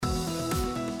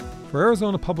For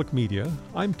Arizona Public Media,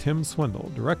 I'm Tim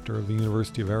Swindle, Director of the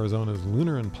University of Arizona's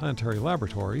Lunar and Planetary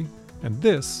Laboratory, and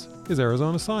this is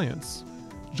Arizona Science.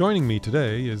 Joining me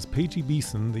today is Paige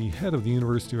Beeson, the head of the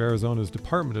University of Arizona's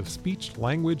Department of Speech,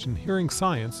 Language, and Hearing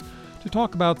Science, to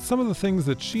talk about some of the things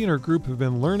that she and her group have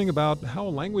been learning about how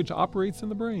language operates in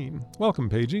the brain. Welcome,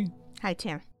 Paige. Hi,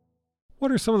 Tim.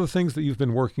 What are some of the things that you've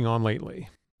been working on lately?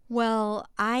 Well,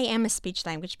 I am a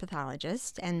speech-language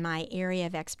pathologist, and my area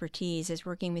of expertise is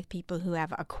working with people who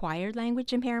have acquired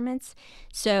language impairments,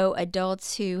 so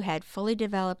adults who had fully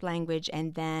developed language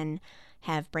and then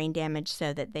have brain damage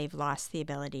so that they've lost the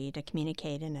ability to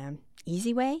communicate in an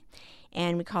easy way,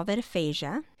 and we call that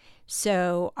aphasia.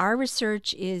 So our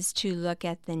research is to look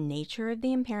at the nature of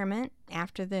the impairment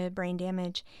after the brain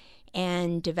damage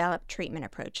and develop treatment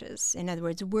approaches. In other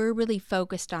words, we're really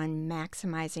focused on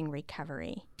maximizing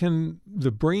recovery. Can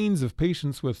the brains of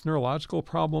patients with neurological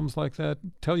problems like that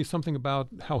tell you something about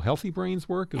how healthy brains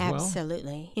work as well?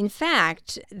 Absolutely. In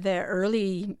fact, the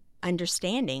early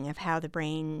understanding of how the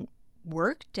brain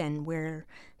worked and where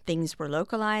things were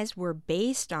localized were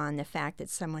based on the fact that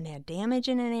someone had damage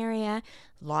in an area,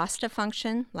 lost a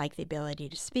function, like the ability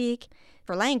to speak.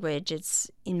 For language,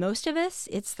 in most of us,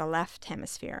 it's the left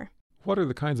hemisphere. What are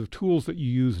the kinds of tools that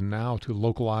you use now to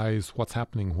localize what's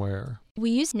happening where?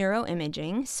 We use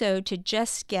neuroimaging, so to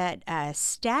just get a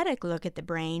static look at the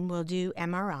brain, we'll do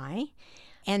MRI.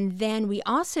 And then we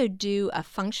also do a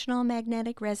functional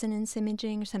magnetic resonance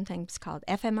imaging, or sometimes called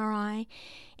fMRI.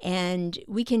 And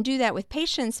we can do that with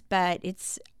patients, but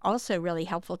it's also really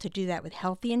helpful to do that with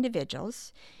healthy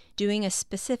individuals doing a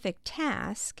specific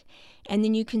task. And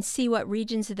then you can see what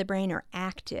regions of the brain are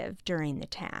active during the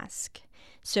task.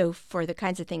 So for the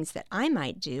kinds of things that I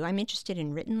might do, I'm interested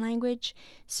in written language.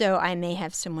 So I may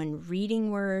have someone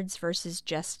reading words versus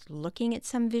just looking at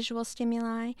some visual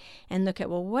stimuli and look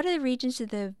at, well, what are the regions of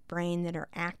the brain that are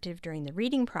active during the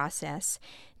reading process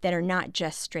that are not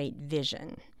just straight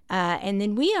vision? And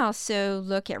then we also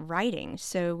look at writing.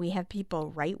 So we have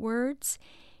people write words,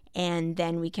 and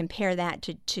then we compare that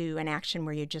to an action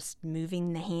where you're just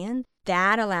moving the hand.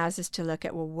 That allows us to look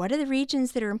at, well, what are the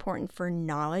regions that are important for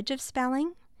knowledge of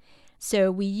spelling? So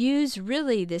we use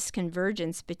really this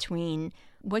convergence between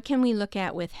what can we look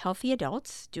at with healthy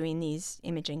adults doing these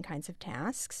imaging kinds of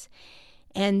tasks,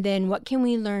 and then what can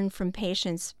we learn from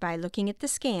patients by looking at the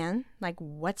scan, like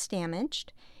what's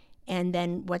damaged, and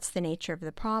then what's the nature of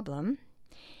the problem.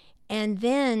 And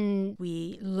then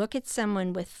we look at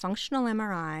someone with functional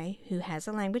MRI who has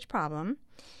a language problem.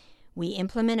 We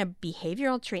implement a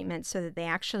behavioral treatment so that they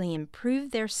actually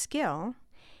improve their skill.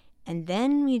 And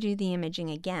then we do the imaging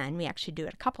again. We actually do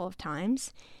it a couple of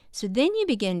times. So then you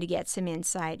begin to get some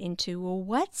insight into, well,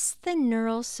 what's the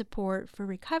neural support for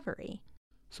recovery?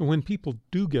 So when people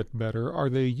do get better, are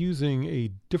they using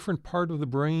a different part of the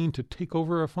brain to take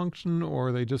over a function, or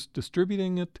are they just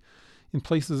distributing it in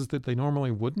places that they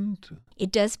normally wouldn't?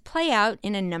 It does play out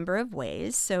in a number of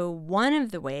ways. So one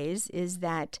of the ways is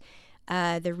that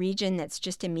the region that's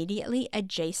just immediately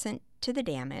adjacent to the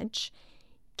damage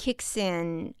kicks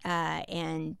in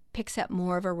and picks up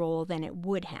more of a role than it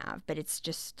would have, but it's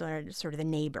just sort of the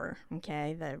neighbor,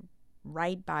 okay,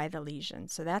 right by the lesion.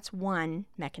 So that's one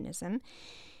mechanism.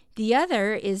 The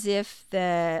other is if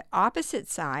the opposite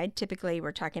side, typically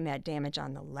we're talking about damage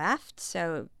on the left,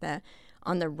 so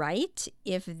on the right,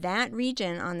 if that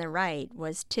region on the right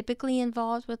was typically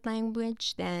involved with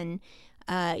language, then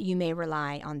you may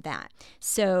rely on that.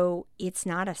 So it's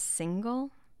not a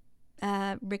single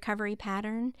recovery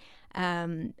pattern,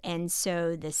 and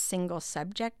so the single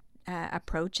subject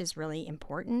approach is really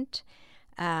important.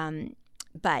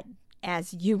 But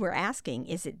as you were asking,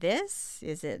 is it this?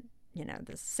 Is it,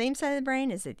 the same side of the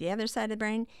brain? Is it the other side of the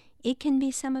brain? It can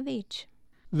be some of each.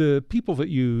 The people that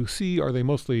you see, are they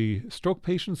mostly stroke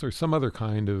patients or some other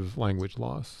kind of language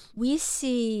loss? We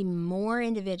see more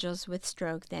individuals with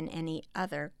stroke than any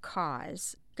other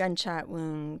cause. Gunshot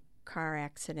wound, car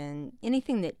accident,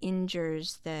 anything that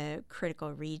injures the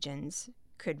critical regions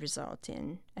could result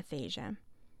in aphasia.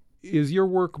 Is your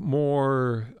work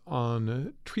more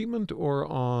on treatment or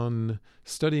on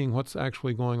studying what's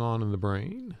actually going on in the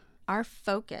brain? Our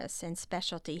focus and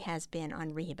specialty has been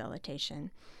on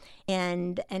rehabilitation.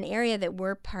 And an area that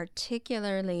we're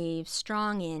particularly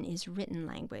strong in is written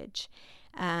language,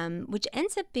 which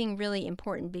ends up being really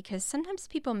important because sometimes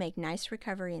people make nice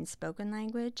recovery in spoken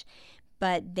language,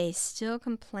 but they still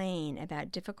complain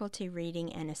about difficulty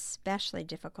reading and especially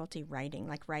difficulty writing,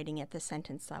 like writing at the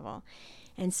sentence level.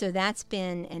 And so that's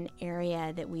been an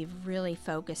area that we've really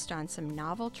focused on some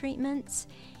novel treatments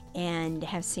and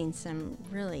have seen some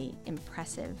really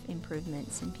impressive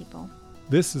improvements in people.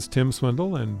 This is Tim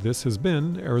Swindle, and this has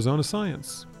been Arizona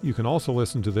Science. You can also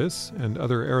listen to this and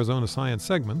other Arizona Science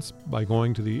segments by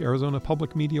going to the Arizona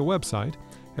Public Media website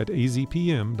at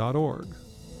azpm.org.